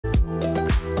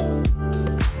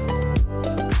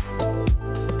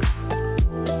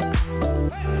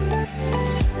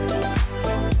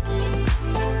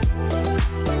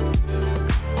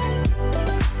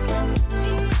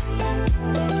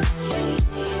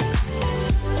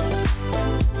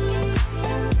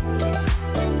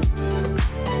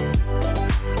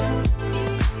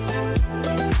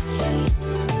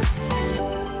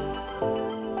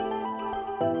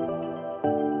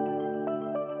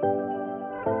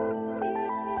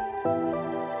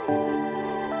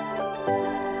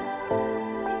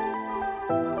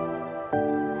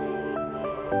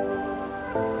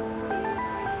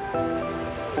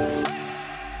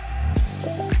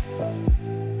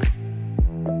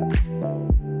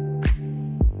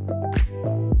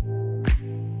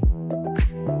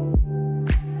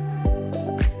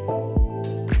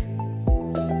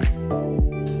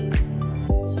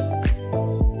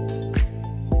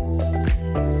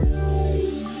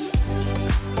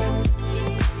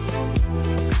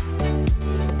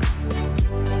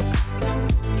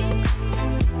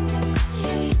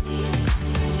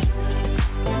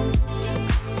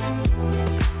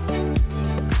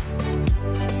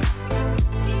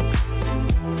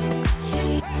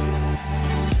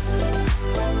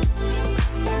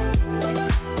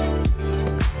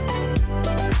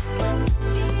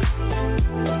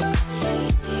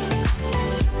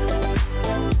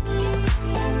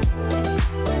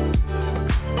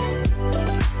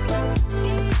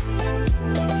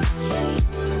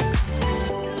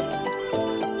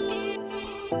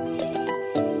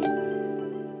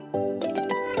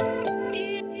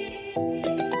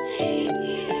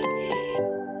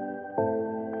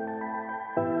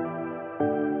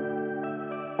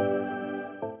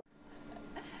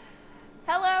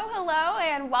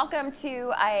and welcome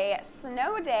to a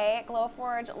snow day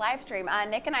Glowforge live stream.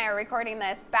 Nick and I are recording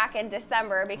this back in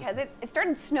December because it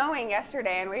started snowing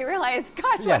yesterday, and we realized,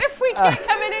 gosh, what if we can't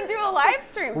come in and do a live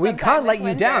stream? We can't let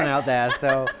you down out there,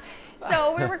 so.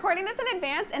 So we're recording this in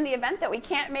advance in the event that we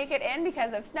can't make it in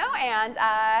because of snow, and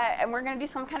we're going to do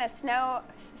some kind of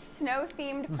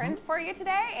snow-themed print for you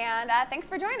today. And thanks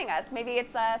for joining us. Maybe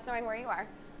it's snowing where you are.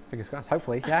 Fingers crossed,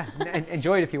 hopefully, yeah.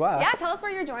 Enjoy it if you are. Yeah, tell us where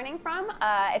you're joining from.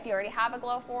 If you already have a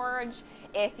Glowforge,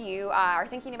 if you are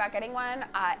thinking about getting one,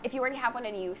 if you already have one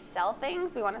and you sell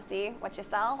things, we want to see what you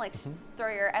sell. Like, just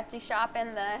throw your Etsy shop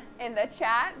in the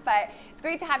chat. But it's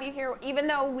great to have you here, even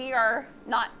though we are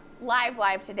not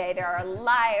live today. There are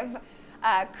live,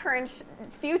 current,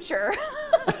 future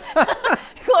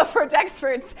Glowforge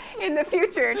experts in the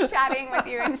future chatting with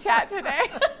you in chat today.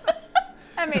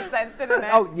 That made sense, didn't it?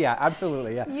 Oh, yeah,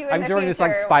 absolutely, yeah. I'm doing this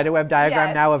like future. spiderweb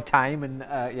diagram now of time, and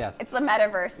yes. It's the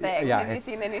metaverse thing. Yeah, Did you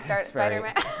see the new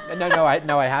Spider-Man?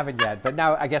 No, I haven't yet, but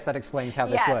now I guess that explains how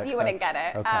this works. Yes, you wouldn't get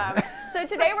it. Okay. So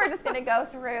today we're just going to go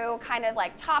through kind of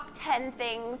like top 10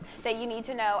 things that you need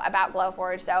to know about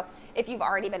Glowforge. So if you've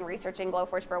already been researching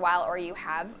Glowforge for a while, or you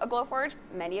have a Glowforge,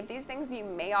 many of these things you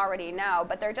may already know,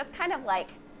 but they're just kind of like,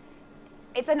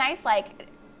 it's a nice like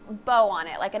bow on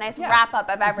it, like a nice wrap up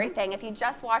of everything. If you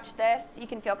just watch this, you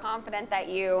can feel confident that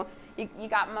you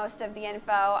got most of the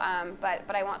info,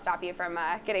 but I won't stop you from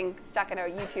getting stuck in a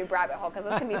YouTube rabbit hole, because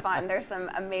this can be fun. There's some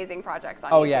amazing projects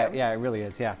on YouTube. Oh yeah, it really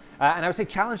is, yeah. And I would say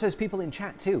challenge those people in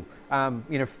chat too.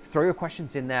 You know, throw your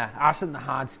questions in there, ask them the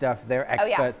hard stuff. They're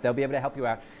experts, they'll be able to help you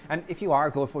out. And if you are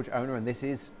a Glowforge owner and this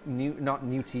is not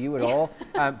new to you at all,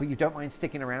 but you don't mind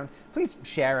sticking around, please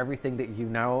share everything that you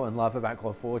know and love about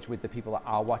Glowforge with the people that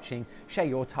are watching. Share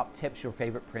your top tips, your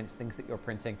favorite prints, things that you're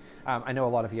printing. I know a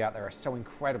lot of you out there are so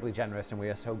incredibly generous, and we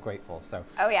are so grateful. So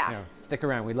you know, stick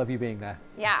around. We love you being there.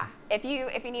 Yeah. If you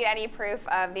need any proof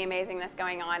of the amazingness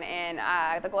going on in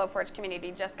the Glowforge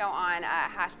community, just go on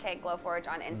hashtag Glowforge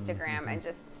on Instagram and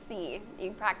just see.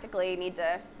 You practically need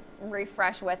to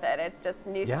refresh with it. It's just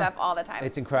new stuff all the time.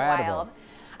 It's incredible. Wild.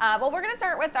 Well, we're going to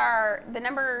start with the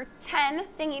number 10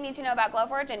 thing you need to know about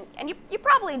Glowforge, and you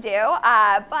probably do,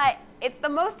 but it's the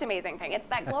most amazing thing. It's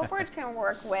that Glowforge can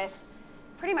work with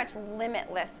pretty much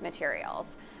limitless materials.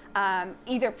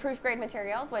 Either proof grade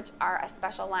materials, which are a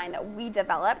special line that we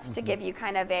developed to give you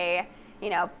kind of a, you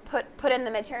know, put in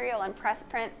the material and press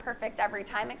print perfect every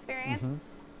time experience.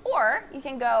 Or you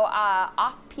can go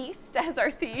off-piste, as our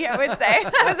CEO would say.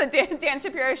 That was a Dan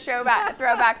Shapiro show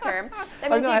throwback term.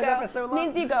 That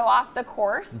means you go off the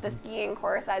course, the skiing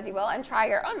course, as you will, and try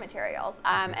your own materials.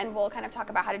 And we'll kind of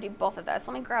talk about how to do both of those.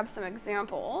 Let me grab some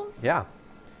examples. Yeah.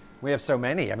 We have so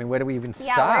many. I mean, where do we even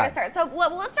start? Yeah, where to start? So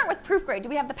let's start with proof grade. Do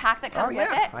we have the pack that comes with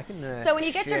it? I can, so when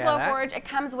you get your Glowforge, it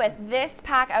comes with this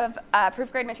pack of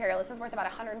proof grade material. This is worth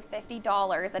about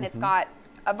 $150, and it's got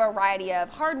a variety of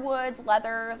hardwoods,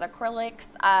 leathers, acrylics,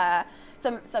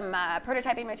 some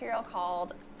prototyping material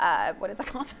called, what is that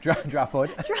called? Draftboard.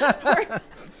 Draftboard.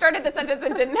 Started the sentence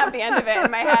and didn't have the end of it in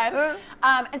my head.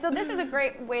 And so this is a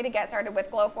great way to get started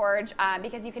with Glowforge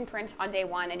because you can print on day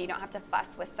one and you don't have to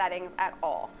fuss with settings at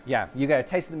all. Yeah, you get a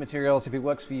taste of the materials. If it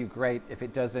works for you, great. If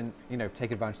it doesn't, you know,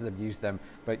 take advantage of them, use them.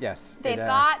 But yes. They've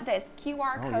got this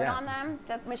QR code on them.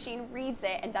 The machine reads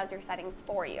it and does your settings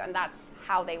for you, and that's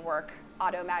how they work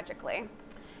auto-magically.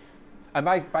 And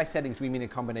by settings, we mean a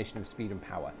combination of speed and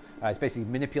power. It's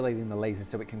basically manipulating the laser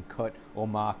so it can cut or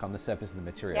mark on the surface of the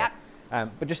material.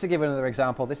 But just to give another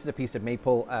example, this is a piece of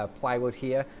maple plywood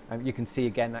here. You can see,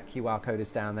 again, that QR code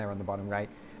is down there on the bottom right.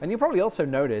 And you'll probably also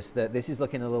notice that this is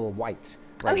looking a little white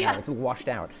right now. It's a little washed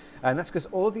out. And that's because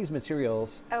all of these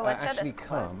materials actually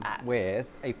come with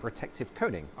a protective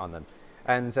coating on them.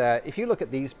 And if you look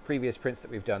at these previous prints that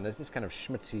we've done, there's this kind of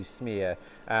schmutzy smear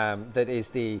that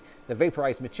is the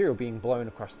vaporized material being blown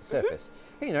across the surface.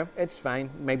 You know, it's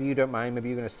fine. Maybe you don't mind. Maybe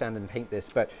you're going to sand and paint this.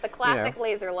 But the classic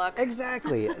laser look.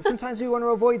 Exactly. Sometimes we want to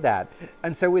avoid that.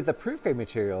 And so with the proof grade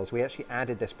materials, we actually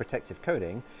added this protective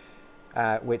coating,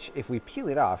 which if we peel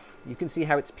it off, you can see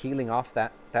how it's peeling off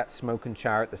that smoke and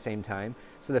char at the same time.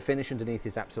 So the finish underneath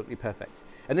is absolutely perfect.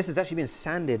 And this has actually been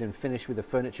sanded and finished with a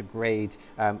furniture grade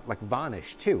like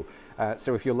varnish too.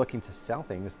 So if you're looking to sell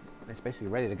things, it's basically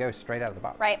ready to go straight out of the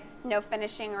box. Right, no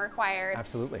finishing required.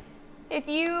 Absolutely. If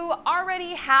you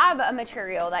already have a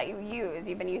material that you use,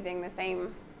 you've been using the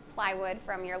same plywood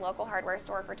from your local hardware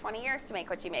store for 20 years to make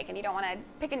what you make, and you don't want to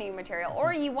pick a new material,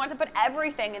 or you want to put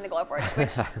everything in the Glowforge,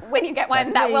 which when you get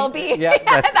one, that will be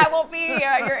that will be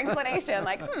your inclination.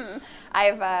 Like,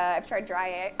 I've tried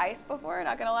dry ice before.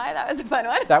 Not gonna lie, that was a fun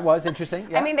one. That was interesting.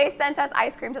 Yeah. I mean, they sent us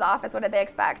ice cream to the office. What did they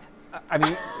expect? I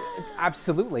mean,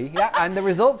 absolutely. Yeah. And the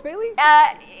results, Bailey?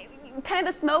 Kind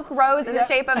of the smoke rose in the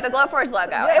shape of the Glowforge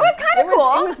logo. Yeah. It was kind of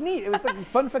cool. It was neat. It was like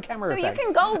fun for camera effects. So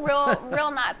you can go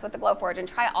real nuts with the Glowforge and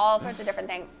try all sorts of different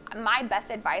things. My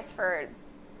best advice for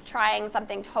trying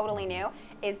something totally new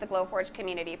is the Glowforge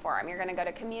community forum. You're going to go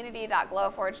to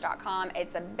community.glowforge.com.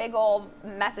 It's a big old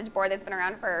message board that's been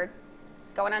around for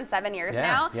going on 7 years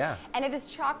now. Yeah. And it is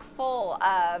chock full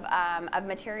of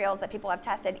materials that people have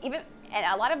tested. And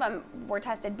a lot of them were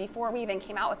tested before we even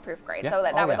came out with proof grade, so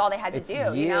that was all they had to do.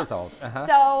 It's years old.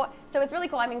 So it's really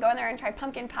cool. I mean, go in there and try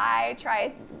pumpkin pie,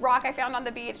 try rock I found on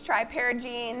the beach, try pair of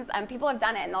jeans. People have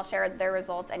done it, and they'll share their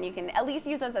results, and you can at least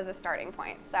use those as a starting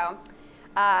point. So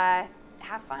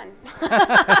have fun.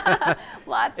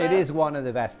 It is one of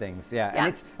the best things,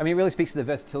 and it really speaks to the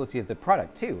versatility of the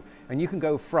product too. And you can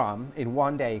go from, in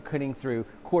one day, cutting through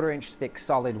 1/4-inch thick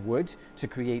solid wood to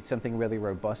create something really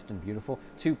robust and beautiful,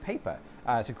 to paper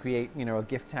to create, a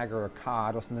gift tag or a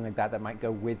card or something like that that might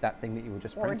go with that thing that you were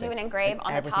just printing. Or do an engrave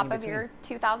on the top of your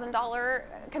 $2,000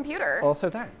 computer. Also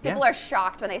that. People are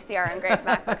shocked when they see our engraved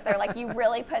MacBooks. They're like, "You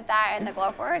really put that in the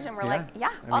Glowforge?" And we're like,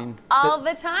 "Yeah, all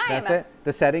the time." That's it.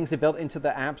 The settings are built into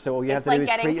the app, so all you have to do is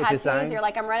create a design. It's like getting tattoos. You're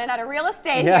like, "I'm running out of real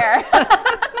estate here."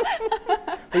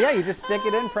 But yeah, you just stick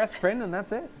it in, press print, and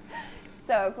that's it.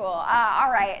 So cool. All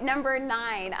right, number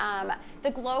 9,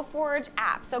 the Glowforge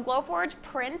app. So Glowforge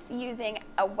prints using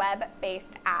a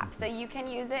web-based app. So you can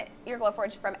use your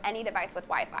Glowforge from any device with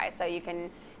Wi-Fi. So you can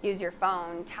use your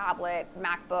phone, tablet,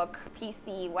 MacBook,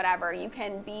 PC, whatever. You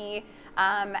can be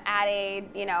at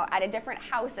a different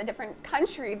house, a different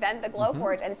country than the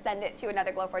Glowforge, and send it to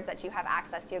another Glowforge that you have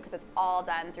access to, because it's all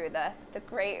done through the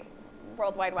great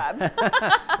World Wide Web.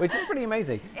 Which is pretty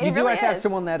amazing. You do really have to have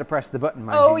someone there to press the button,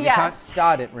 mind you. You yes. can't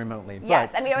start it remotely.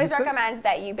 Yes, and we always recommend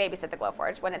that you babysit the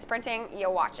Glowforge. When it's printing,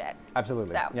 you'll watch it.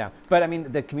 Absolutely, so. yeah. But I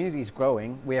mean, the community is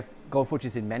growing. We have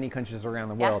Glowforges in many countries around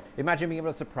the world. Imagine being able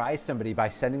to surprise somebody by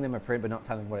sending them a print but not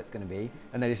telling them what it's going to be,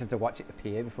 and they just have to watch it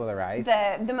appear before their eyes.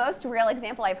 The most real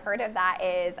example I've heard of that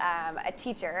is a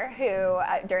teacher who,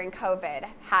 during COVID,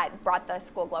 had brought the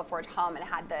school Glowforge home and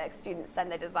had the students send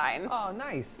the designs. Oh,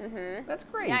 nice. That's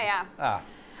great. Yeah.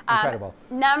 Incredible.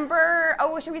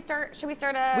 Should we start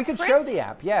a We could print? show the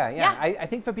app, yeah. I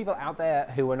think for people out there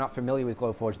who are not familiar with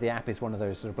Glowforge, the app is one of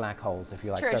those sort of black holes, if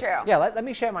you like. True. Yeah, let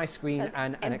me share my screen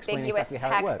and explain exactly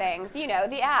how it works. Things. You know,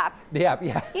 the app. The app,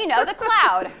 yeah. You know, the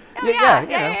cloud.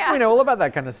 We know all about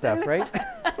that kind of stuff, right?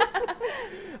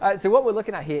 So what we're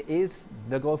looking at here is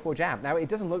the Glowforge app. Now, it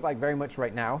doesn't look like very much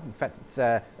right now. In fact, it's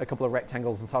a couple of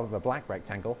rectangles on top of a black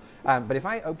rectangle. But if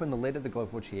I open the lid of the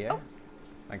Glowforge here,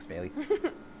 thanks, Bailey,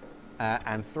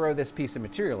 and throw this piece of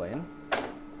material in,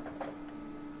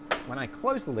 when I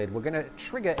close the lid, we're going to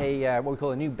trigger what we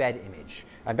call a new bed image.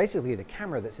 And basically, the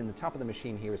camera that's in the top of the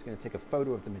machine here is going to take a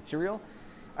photo of the material,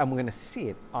 and we're going to see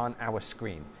it on our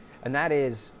screen. And that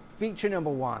is feature number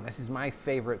 1. This is my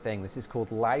favorite thing. This is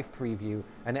called Live Preview,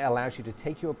 and it allows you to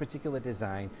take your particular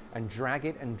design and drag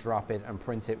it and drop it and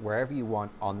print it wherever you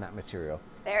want on that material.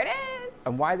 There it is.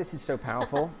 And why this is so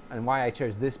powerful and why I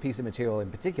chose this piece of material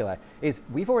in particular is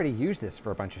we've already used this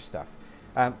for a bunch of stuff.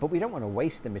 But we don't want to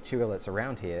waste the material that's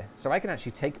around here. So I can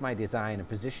actually take my design and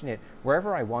position it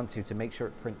wherever I want to make sure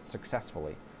it prints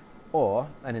successfully. Or,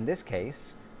 and in this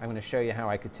case, I'm going to show you how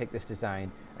I could take this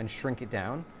design and shrink it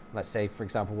down. Let's say, for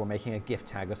example, we're making a gift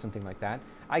tag or something like that.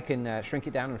 I can shrink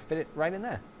it down and fit it right in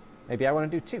there. Maybe I want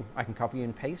to do 2. I can copy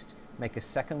and paste, make a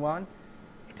second one.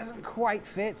 It doesn't quite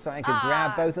fit, so I could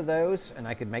grab both of those and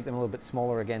I could make them a little bit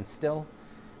smaller again still.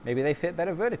 Maybe they fit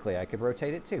better vertically. I could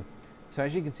rotate it too. So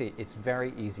as you can see, it's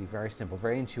very easy, very simple,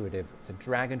 very intuitive. It's a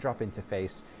drag and drop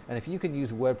interface. And if you can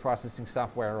use word processing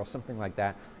software or something like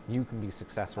that, you can be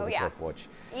successful with Glowforge.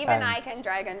 Even I can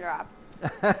drag and drop.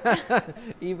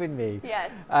 Even me.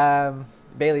 Yes.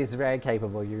 Bailey is very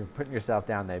capable. You're putting yourself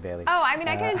down there, Bailey. Oh, I mean,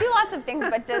 I can do lots of things,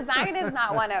 but design is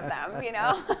not one of them, you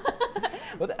know?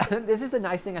 Well, this is the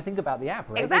nice thing I think about the app,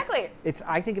 right? Exactly.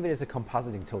 I think of it as a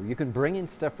compositing tool. You can bring in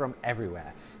stuff from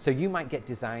everywhere. So you might get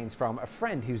designs from a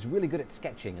friend who's really good at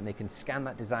sketching, and they can scan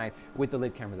that design with the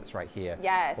lid camera that's right here.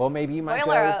 Yes. Or maybe you might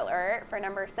Spoiler alert for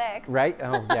number 6. Right?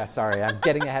 Oh, yeah, sorry. I'm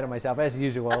getting ahead of myself, as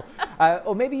usual.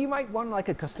 Or maybe you might want like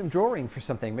a custom drawing for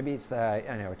something. Maybe it's I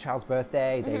don't know, a child's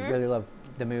birthday. They really love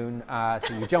the moon.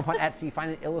 So you jump on Etsy,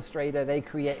 find an illustrator, they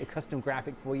create a custom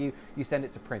graphic for you, you send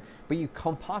it to print. But you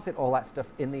composite all that stuff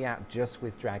in the app just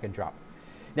with drag and drop.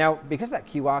 Now, because of that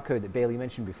QR code that Bailey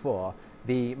mentioned before,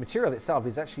 the material itself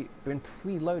has actually been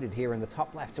preloaded here in the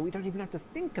top left, so we don't even have to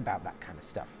think about that kind of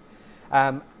stuff.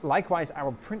 Likewise,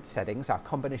 our print settings, our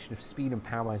combination of speed and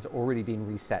power has already been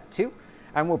reset too,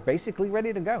 and we're basically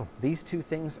ready to go. These two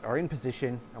things are in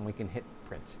position and we can hit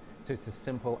print. So it's as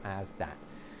simple as that.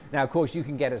 Now, of course, you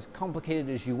can get as complicated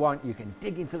as you want. You can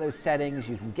dig into those settings.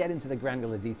 You can get into the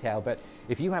granular detail. But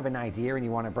if you have an idea and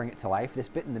you want to bring it to life, this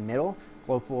bit in the middle,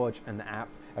 Glowforge and the app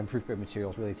and Proofgrid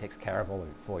Materials really takes care of all of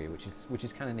it for you, which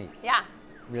is kind of neat. Yeah.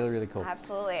 Really, really cool.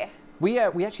 Absolutely. We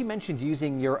actually mentioned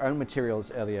using your own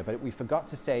materials earlier, but we forgot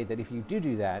to say that if you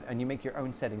do that and you make your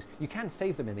own settings, you can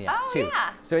save them in the app too.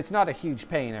 Yeah. So it's not a huge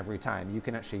pain every time. You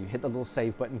can actually hit the little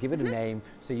save button, give it a name,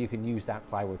 so you can use that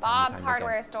plywood. Bob's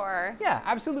Hardware Store. Yeah,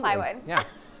 absolutely. Plywood. Yeah.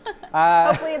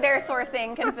 Hopefully they're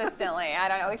sourcing consistently. I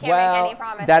don't know. We can't make any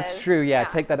promises. That's true. Yeah,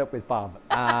 take that up with Bob.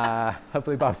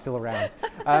 Hopefully Bob's still around.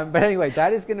 But anyway,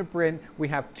 that is going to print. We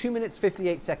have 2 minutes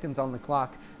 58 seconds on the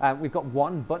clock. We've got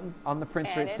one button on the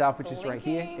printer itself, which is right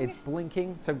here. It's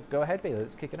blinking. So go ahead, Bailey.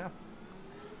 Let's kick it off.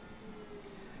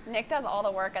 Nick does all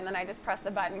the work, and then I just press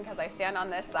the button because I stand on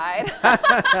this side.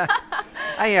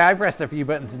 Yeah, I pressed a few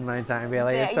buttons in my time,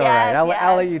 Bailey. It's all right.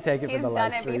 I'll let you take it for the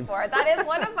live stream. He's done it before. That is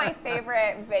one of my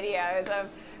favorite videos of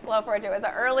Glowforge. It was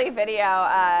an early video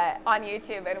on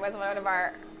YouTube, and was one of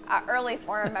our early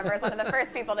forum members, one of the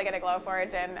first people to get a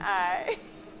Glowforge, and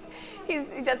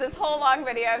he does this whole long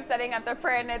video of setting up the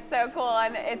print. It's so cool,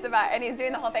 and he's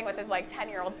doing the whole thing with his like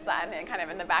 10-year-old son, and kind of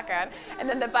in the background. And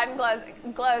then the button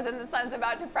glows, and the son's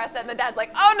about to press it, and the dad's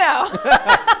like, "Oh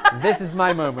no!" This is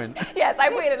my moment. Yes, I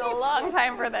waited a long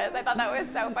time for this. I thought that was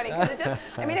so funny because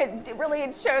it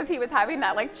really shows he was having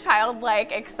that like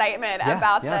childlike excitement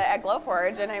about the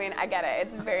Glowforge, and I mean, I get it.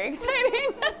 It's very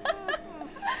exciting.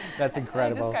 That's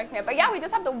incredible. It just cracks me up. But yeah, we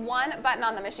just have the one button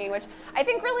on the machine, which I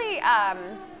think really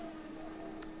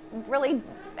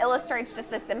illustrates just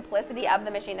the simplicity of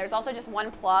the machine. There's also just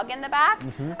one plug in the back.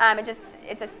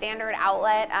 It's a standard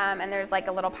outlet, and there's like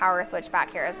a little power switch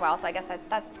back here as well. So I guess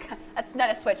that's not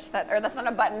a switch, that's not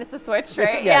a button. It's a switch,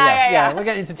 right? Yeah. We're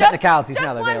getting into technicalities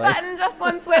now, though, Bailey. Just one button, just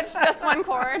one switch, just one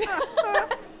cord.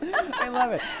 I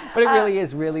love it. But it really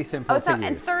is really simple to use.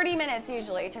 And 30 minutes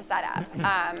usually to set up.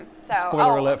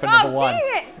 Spoiler alert for number one.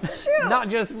 Dang it. Shoot. Not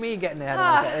just me getting ahead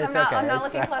of myself. It's okay. I'm not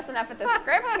looking close enough at the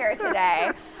script here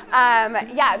today.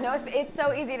 It's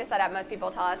so easy to set up. Most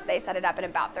people tell us they set it up in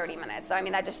about 30 minutes. So I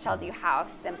mean, that just tells you how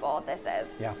simple this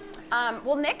is. Yeah.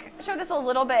 Well, Nick showed us a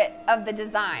little bit of the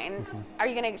design. Are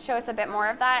you going to show us a bit more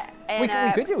of that? We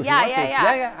could do it.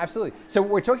 Yeah, absolutely. So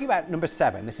we're talking about number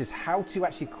 7. This is how to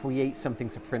actually create something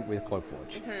to print with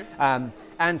Glowforge.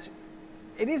 And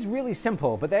it is really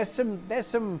simple, but there's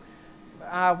some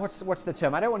what's the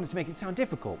term? I don't want it to make it sound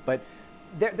difficult, but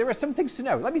there are some things to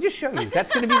know. Let me just show you.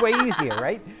 That's going to be way easier,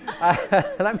 right?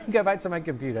 Let me go back to my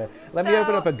computer. Let me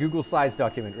open up a Google Slides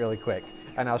document really quick,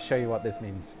 and I'll show you what this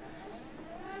means.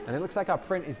 And it looks like our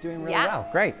print is doing really well.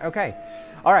 Great, okay.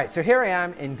 All right, so here I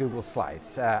am in Google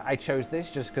Slides. I chose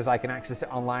this just because I can access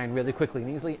it online really quickly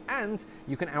and easily, and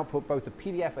you can output both a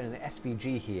PDF and an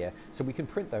SVG here, so we can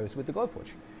print those with the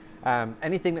Glowforge.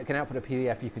 Anything that can output a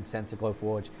PDF, you can send to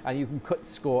Glowforge, and you can cut,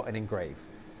 score, and engrave.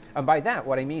 And by that,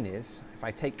 what I mean is, if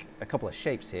I take a couple of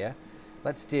shapes here,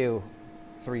 let's do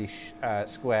 3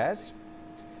 squares.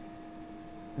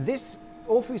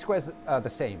 All 3 squares are the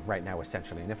same right now,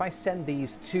 essentially. And if I send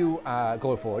these to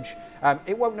Glowforge,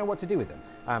 it won't know what to do with them.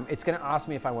 It's going to ask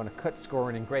me if I want to cut, score,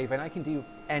 and engrave, and I can do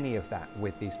any of that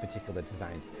with these particular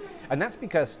designs. And that's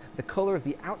because the color of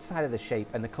the outside of the shape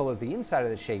and the color of the inside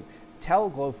of the shape tell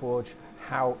Glowforge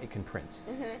how it can print.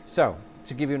 So,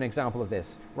 to give you an example of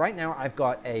this, right now I've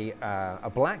got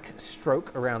a black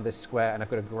stroke around this square, and I've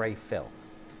got a gray fill.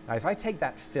 Now, if I take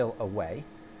that fill away,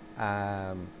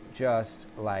 just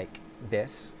like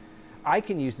this, I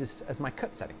can use this as my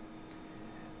cut setting.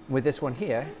 With this one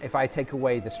here, if I take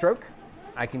away the stroke,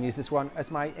 I can use this one as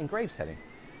my engrave setting.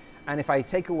 And if I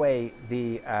take away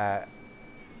the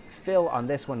fill on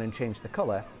this one and change the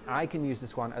color, I can use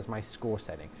this one as my score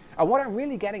setting. And what I'm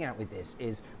really getting at with this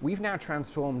is we've now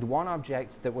transformed one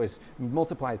object that was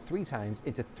multiplied 3 times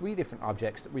into 3 different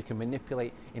objects that we can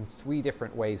manipulate in 3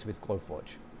 different ways with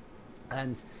Glowforge.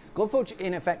 And Glowforge,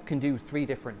 in effect, can do 3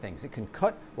 different things. It can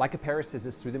cut like a pair of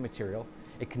scissors through the material.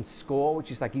 It can score, which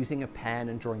is like using a pen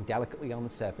and drawing delicately on the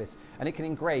surface. And it can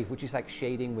engrave, which is like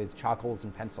shading with charcoals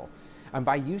and pencil. And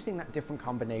by using that different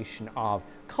combination of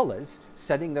colors,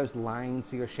 setting those lines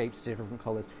to your shapes to different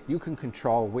colors, you can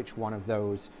control which one of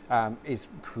those is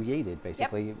created,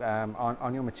 basically,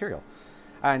 on your material.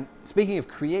 And speaking of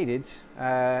created,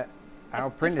 our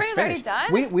print is finished.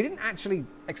 Done? We didn't actually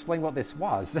explain what this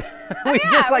was. We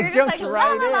just like jumped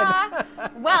right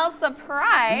in. Well,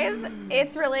 surprise!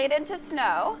 It's related to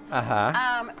snow.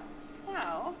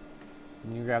 So.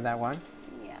 Can you grab that one?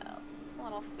 Yes.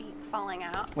 Little feet falling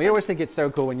out. We always think it's so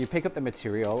cool when you pick up the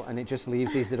material and it just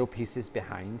leaves these little pieces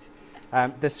behind.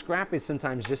 The scrap is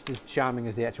sometimes just as charming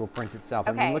as the actual print itself.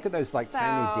 I mean, look at those like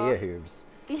tiny deer hooves.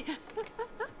 Yeah.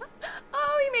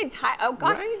 Oh, you made oh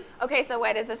gosh. Right? Okay, so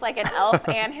what is this, like an elf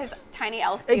and his tiny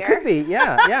elf deer? It could be,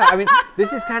 yeah. I mean,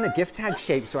 this is kind of gift tag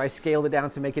shaped, so I scaled it down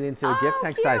to make it into a gift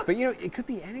tag size. But you know, it could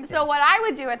be anything. So what I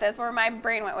would do with this, where my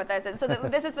brain went with this, is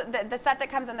this is the set that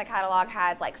comes in the catalog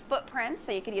has like footprints,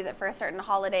 so you could use it for a certain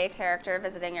holiday character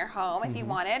visiting your home if you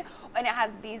wanted, and it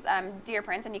has these deer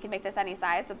prints, and you can make this any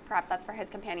size. So perhaps that's for his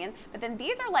companion. But then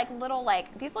these are like little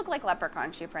these look like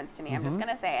leprechaun shoe prints to me. I'm just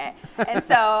gonna say it. And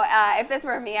so if this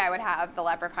were me, I would have the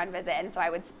leprechaun visit, and so I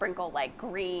would sprinkle like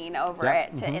green over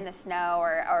it in the snow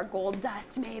or gold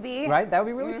dust maybe. Right, that would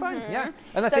be really fun. Yeah,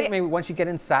 and that's it. Maybe once you get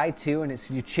inside too, and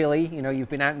you're chilly, you know, you've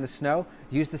been out in the snow,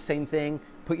 use the same thing.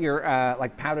 Put your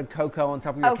like powdered cocoa on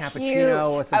top of your cappuccino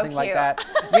or something like that.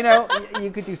 You know,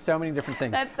 you could do so many different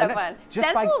things. That's so fun.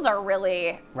 Stencils are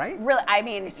really, really. I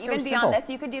mean, even beyond this,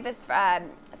 you could do this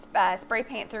spray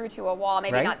paint through to a wall.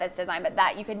 Maybe not this design, but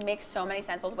that you could make so many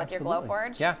stencils with your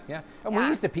Glowforge. Yeah. And we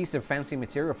used a piece of fancy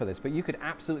material for this, but you could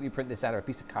absolutely print this out of a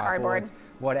piece of cardboard,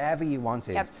 whatever you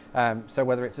wanted. So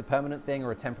whether it's a permanent thing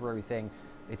or a temporary thing,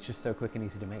 it's just so quick and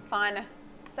easy to make. Fun,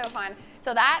 so fun.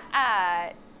 So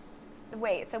that.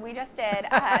 Wait, so we just did,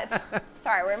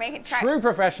 sorry, we're making... True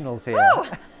professionals here.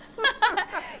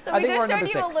 So we just showed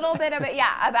you a little bit of it,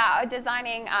 about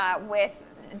designing with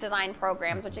design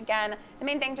programs, which again, the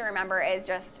main thing to remember is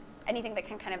just anything that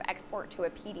can kind of export to a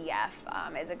PDF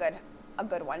is a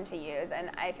good one to use,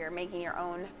 and if you're making your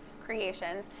own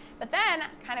creations. But then,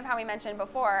 kind of how we mentioned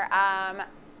before,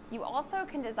 you also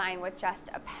can design with just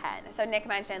a pen. So Nick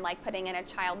mentioned like putting in a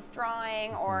child's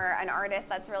drawing or an artist.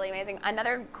 That's really amazing.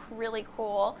 Another really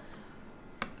cool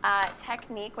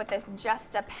technique with this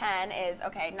just a pen is,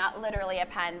 okay, not literally a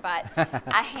pen, but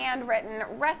a handwritten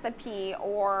recipe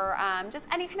or just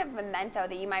any kind of memento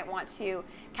that you might want to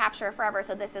capture forever.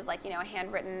 So this is like, you know, a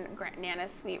handwritten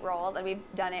Nana's sweet rolls, and we've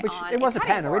done it on it was a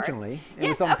pen board. originally. It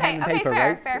was on pen and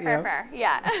paper, fair.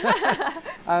 Yeah.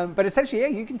 But essentially,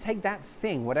 you can take that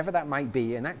thing, whatever that might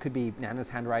be, and that could be Nana's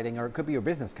handwriting or it could be your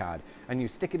business card, and you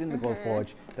stick it in the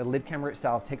Glowforge. The lid camera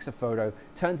itself takes a photo,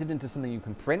 turns it into something you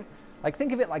can print. Like,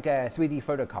 think of it like a 3D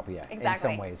photocopier in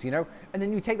some ways, you know? And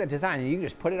then you take that design and you can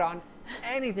just put it on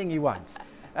anything you want.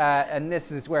 And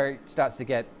this is where it starts to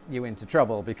get you into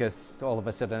trouble, because all of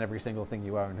a sudden every single thing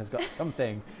you own has got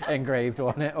something engraved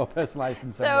on it or personalized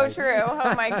in some way. So true.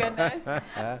 Oh my goodness.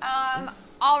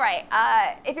 All right.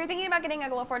 If you're thinking about getting a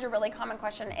Glowforge, a really common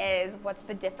question is, what's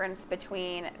the difference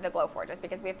between the Glowforges?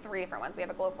 Because we have 3 different ones. We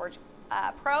have a Glowforge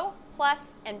Pro, Plus,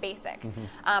 and Basic.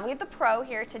 We have the Pro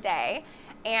here today.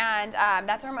 And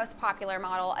that's our most popular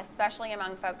model, especially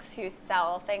among folks who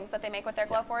sell things that they make with their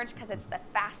Glowforge, because it's the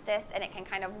fastest and it can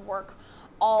kind of work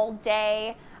all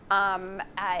day,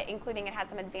 including it has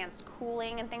some advanced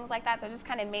cooling and things like that. So it's just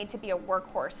kind of made to be a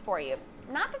workhorse for you.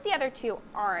 Not that the other 2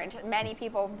 aren't. Many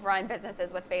people run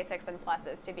businesses with Basics and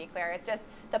Pluses, to be clear. It's just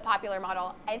the popular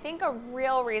model. I think a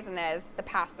real reason is the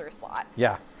pass-through slot.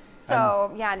 Yeah.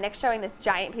 So yeah, Nick's showing this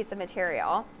giant piece of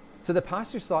material. So the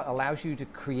pass-through slot allows you to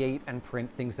create and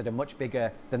print things that are much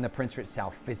bigger than the printer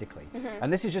itself physically.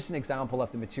 And this is just an example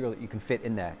of the material that you can fit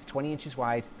in there. It's 20 inches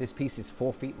wide, this piece is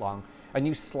 4 feet long, and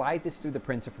you slide this through the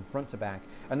printer from front to back,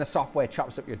 and the software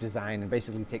chops up your design and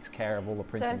basically takes care of all the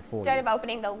printing for you. So instead of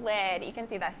opening the lid, you can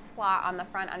see that slot on the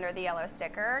front under the yellow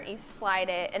sticker. You slide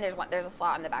it, and there's a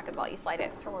slot on the back as well. You slide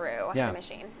it through the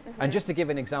machine. And just to give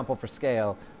an example for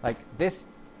scale, like this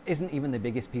isn't even the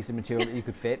biggest piece of material that you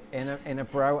could fit in a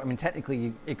Pro. I mean,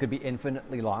 technically, it could be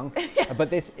infinitely long, but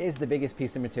this is the biggest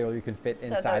piece of material you can fit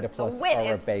inside a Plus or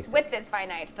a Basic. Width is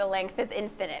finite. The length is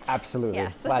infinite. Absolutely.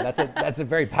 Yes. Wow, that's a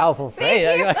very powerful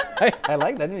phrase. I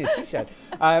like that. I need a T-shirt.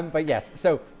 But yes,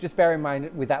 so just bear in mind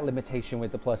with that limitation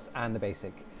with the Plus and the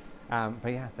Basic. But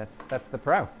yeah, that's the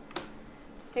Pro.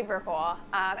 Super cool.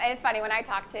 And it's funny, when I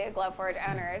talk to Glowforge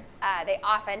owners, they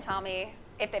often tell me,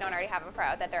 if they don't already have a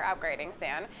Pro, that they're upgrading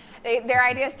soon. Their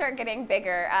ideas start getting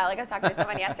bigger. Like I was talking to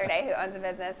someone yesterday who owns a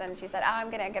business, and she said, "Oh, I'm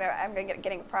gonna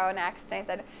getting a Pro next." And I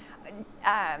said,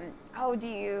 "Oh, do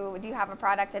you have a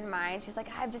product in mind?" She's like,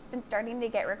 "I've just been starting to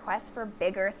get requests for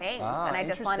bigger things, and I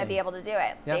just want to be able to do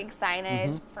it. Yep. Big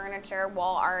signage, furniture,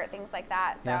 wall art, things like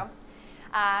that." So. Yeah.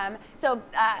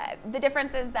 The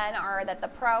differences then are that the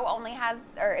Pro only has,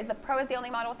 the Pro is the only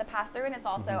model with the pass-through, and it's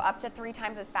also up to 3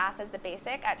 times as fast as the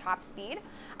Basic at top speed.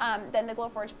 Then the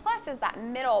Glowforge Plus is that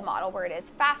middle model where it is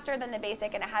faster than the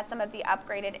Basic, and it has some of the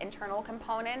upgraded internal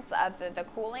components of the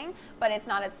cooling, but it's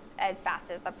not as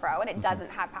fast as the Pro, and it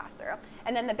doesn't have pass-through.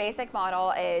 And then the Basic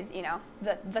model is, you know,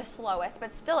 the slowest,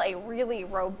 but still a really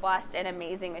robust and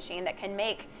amazing machine that can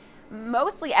make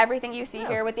mostly everything you see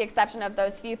here, with the exception of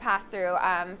those few pass-through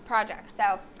projects.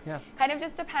 So kind of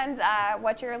just depends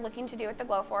what you're looking to do with the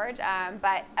Glowforge.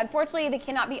 But unfortunately, they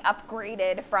cannot be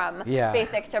upgraded from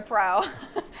Basic to Pro. We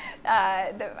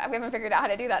haven't figured out how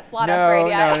to do that slot upgrade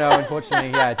yet. No,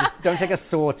 unfortunately, just don't take a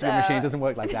saw to your machine. It doesn't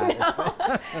work like that.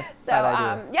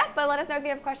 No. But let us know if you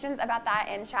have questions about that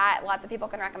in chat. Lots of people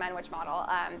can recommend which model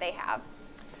they have.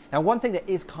 Now, one thing that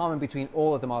is common between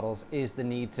all of the models is the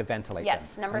need to ventilate them.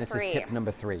 Yes, number 3. And this is tip number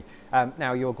 3.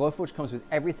 Now, your Glowforge comes with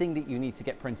everything that you need to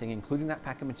get printing, including that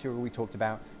pack of material we talked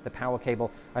about, the power cable,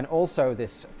 and also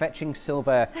this fetching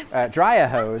silver dryer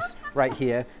hose right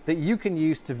here that you can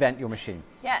use to vent your machine.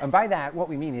 Yes. And by that, what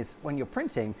we mean is when you're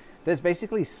printing, there's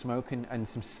basically smoke and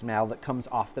some smell that comes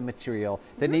off the material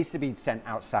that needs to be sent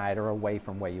outside or away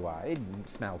from where you are. It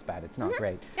smells bad. It's not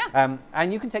great. Yeah.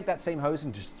 And you can take that same hose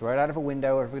and just throw it out of a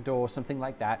window or of a door, something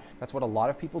like that. That's what a lot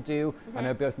of people do. I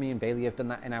know both me and Bailey have done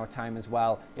that in our time as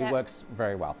well. It works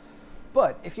very well.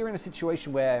 But if you're in a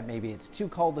situation where maybe it's too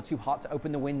cold or too hot to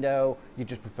open the window, you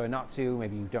just prefer not to,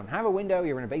 maybe you don't have a window,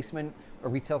 you're in a basement, a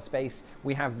retail space,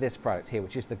 we have this product here,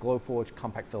 which is the Glowforge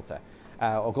Compact Filter,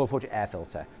 or Glowforge Air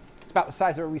Filter. It's about the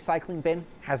size of a recycling bin,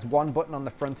 has one button on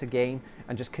the front again,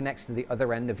 and just connects to the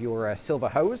other end of your silver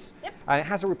hose. Yep. And it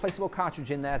has a replaceable cartridge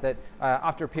in there that,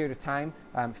 after a period of time,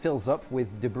 fills up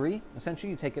with debris. Essentially,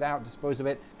 you take it out, dispose of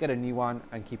it, get a new one,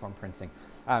 and keep on printing.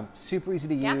 Super easy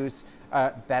to use,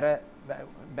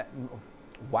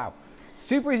 wow.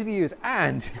 Super easy to use,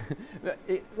 and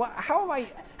how am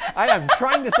I am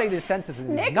trying to say this sentence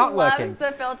and it's not working. Nick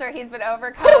loves the filter. He's been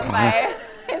overcome by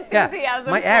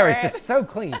enthusiasm. My air is just so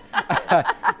clean.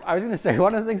 I was going to say,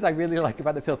 one of the things I really like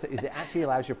about the filter is it actually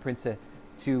allows your printer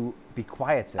to be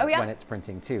quieter when it's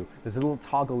printing too. There's a little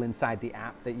toggle inside the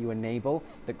app that you enable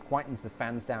that quietens the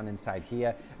fans down inside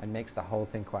here and makes the whole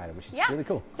thing quieter, which is really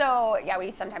cool. So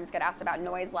we sometimes get asked about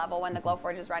noise level when the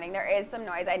Glowforge is running. There is some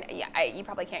noise. You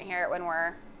probably can't hear it when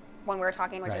we're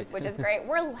talking, which is great.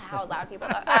 We're loud people.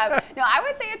 No, I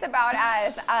would say it's about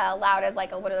as loud as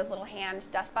like one of those little hand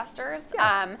dust busters.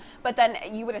 But then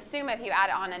you would assume if you add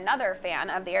on another fan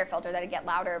of the air filter that it'd get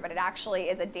louder, but it actually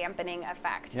is a dampening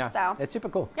effect. Yeah, so it's super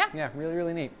cool. Yeah, really,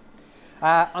 really neat.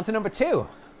 On to number 2.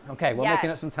 Okay, we're making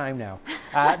up some time now.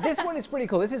 This one is pretty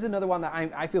cool. This is another one that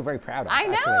I feel very proud of. I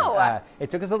know. Actually. It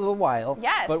took us a little while,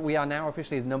 yes, but we are now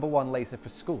officially the #1 laser for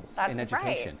schools in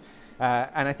education. Right.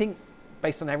 And I think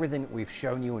based on everything that we've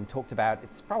shown you and talked about,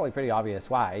 it's probably pretty obvious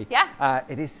why.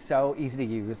 It is so easy to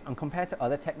use, and compared to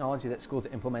other technology that schools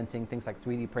are implementing, things like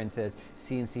 3D printers,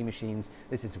 CNC machines,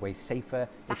 this is way safer,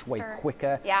 it's way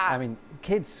quicker. I mean,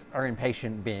 kids are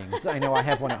impatient beings. I know I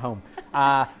have one at home.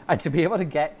 And to be able to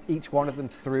get each one of them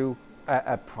through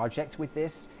a project with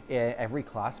this every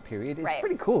class period is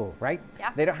pretty cool, right?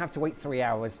 They don't have to wait 3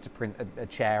 hours to print a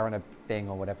chair on a thing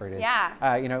or whatever it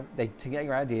is. You know, they get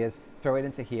your ideas, throw it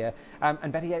into here,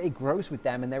 and better yet, it grows with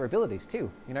them and their abilities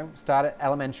too. You know, start at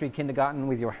elementary, kindergarten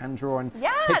with your hand-drawn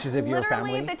pictures of your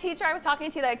family. Literally, the teacher I was talking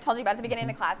to that I told you about at the beginning of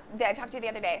the class, that I talked to the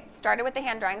other day, started with the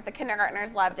hand drawings. The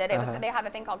kindergartners loved it. They have a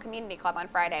thing called Community Club on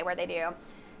Friday where they do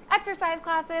exercise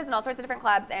classes and all sorts of different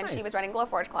clubs, and she was running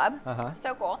Glowforge Club.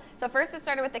 So cool. So first it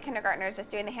started with the kindergartners just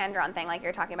doing the hand-drawn thing like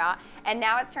you're talking about, and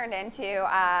now it's turned into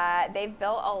they've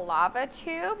built a lava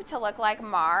tube to look like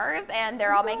Mars, and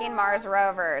they're all making Mars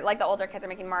rover, like the older kids are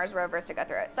making Mars rovers to go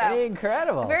through it. So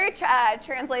incredible. Very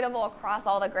translatable across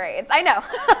all the grades. I know.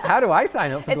 How do I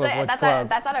sign up for Glowforge Club?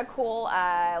 That's at a cool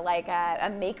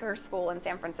a maker school in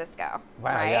San Francisco.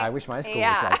 Wow, right? I wish my school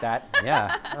was like that.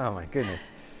 Oh my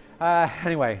goodness.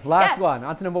 Anyway, last one,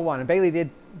 on to #1. And Bailey did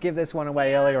give this one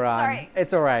away earlier on. Sorry.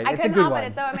 It's all right. It's a good help one. It.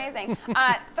 It's so amazing.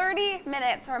 30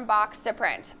 minutes from box to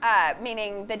print,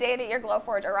 meaning the day that your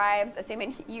Glowforge arrives,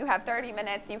 assuming you have 30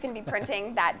 minutes, you can be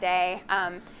printing that day.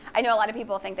 I know a lot of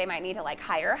people think they might need to like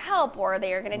hire help, or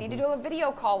they are going to need to do a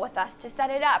video call with us to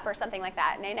set it up or something like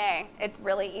that. Nay, it's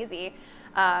really easy.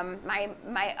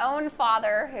 My own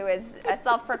father, who is a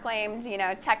self-proclaimed,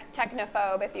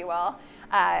 technophobe, if you will,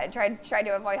 tried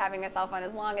to avoid having a cell phone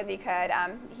as long as he could.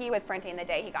 He was printing the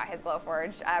day he got his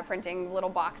Glowforge, printing little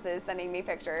boxes, sending me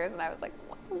pictures, and I was like,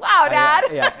 wow, Dad.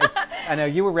 I know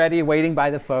you were ready, waiting by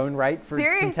the phone, right, for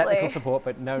Seriously. some technical support,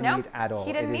 but no need at all.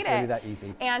 He didn't need it is really that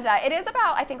easy. And it is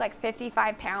about, I think, like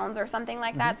 55 pounds or something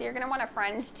like that. So you're going to want a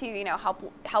friend to,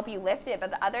 help you lift it.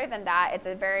 But other than that, it's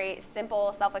a very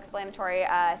simple, self-explanatory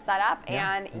setup,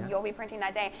 and you'll be printing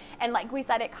that day. And like we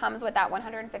said, it comes with that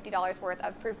 $150 worth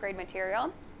of proof grade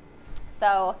material.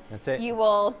 So that's it. You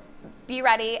will be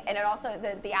ready, and it also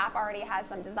the app already has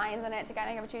some designs in it to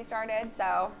kind of get you started.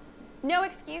 So. No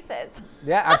excuses.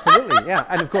 Yeah, absolutely. Yeah,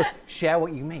 and of course, share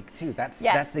what you make too. That's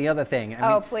the other thing.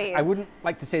 I mean, please. I wouldn't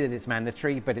like to say that it's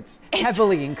mandatory, but it's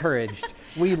heavily encouraged.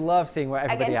 We love seeing what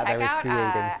everybody out there is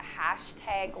creating.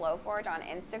 Hashtag Glowforge on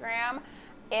Instagram.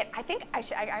 I think I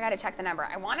got to check the number.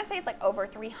 I want to say it's like over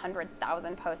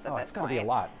 300,000 posts at this point. It's going to be a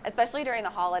lot. Especially during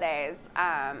the holidays.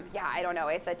 I don't know.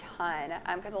 It's a ton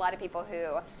because a lot of people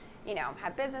who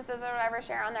have businesses or whatever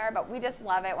share on there. But we just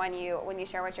love it when you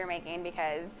share what you're making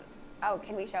because. Oh,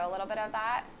 can we show a little bit of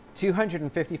that?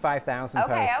 255,000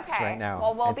 posts right now.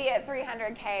 Well, we'll be at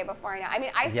 300K before I know. I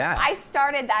mean, I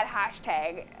started that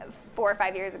hashtag 4 or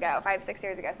 5 years ago, 6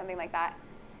 years ago, something like that.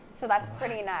 So that's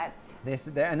pretty nuts.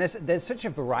 There's such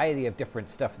a variety of different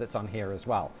stuff that's on here as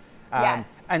well. Yes.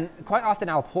 And quite often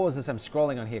I'll pause as I'm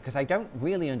scrolling on here because I don't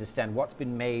really understand what's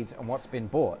been made and what's been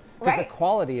bought because the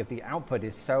quality of the output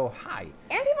is so high.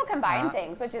 And people combine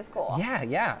things, which is cool.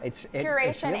 Yeah. It's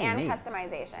curation really and neat.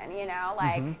 Customization.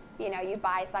 You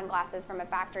buy sunglasses from a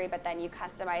factory, but then you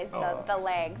customize the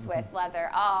legs with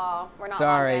leather. Oh, we're not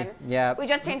Sorry. logged in. Yeah. We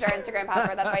just changed our Instagram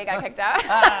password. That's why you got kicked out.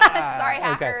 Sorry,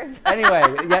 hackers. Okay. Anyway,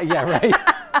 right.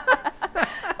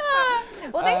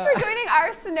 Well, thanks for joining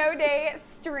our snow day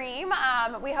stream.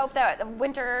 We hope that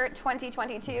winter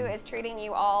 2022 is treating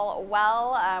you all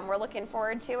well. We're looking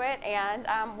forward to it, and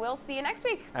we'll see you next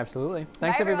week. Absolutely.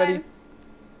 Thanks, Bye, everybody. everyone.